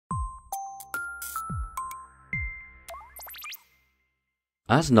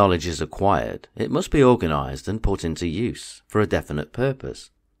As knowledge is acquired, it must be organised and put into use for a definite purpose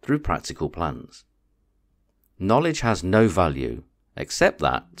through practical plans. Knowledge has no value except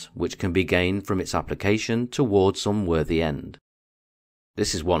that which can be gained from its application towards some worthy end.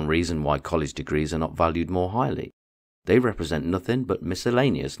 This is one reason why college degrees are not valued more highly. They represent nothing but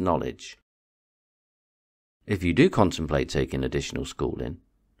miscellaneous knowledge. If you do contemplate taking additional schooling,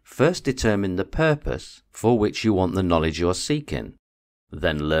 first determine the purpose for which you want the knowledge you are seeking.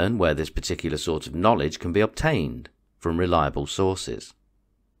 Then learn where this particular sort of knowledge can be obtained from reliable sources.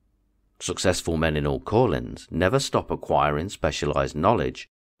 Successful men in all callings never stop acquiring specialized knowledge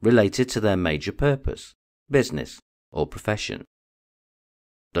related to their major purpose, business, or profession.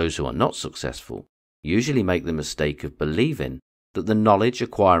 Those who are not successful usually make the mistake of believing that the knowledge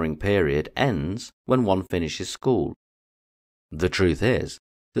acquiring period ends when one finishes school. The truth is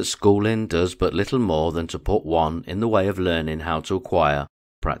that schooling does but little more than to put one in the way of learning how to acquire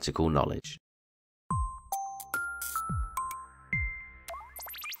practical knowledge.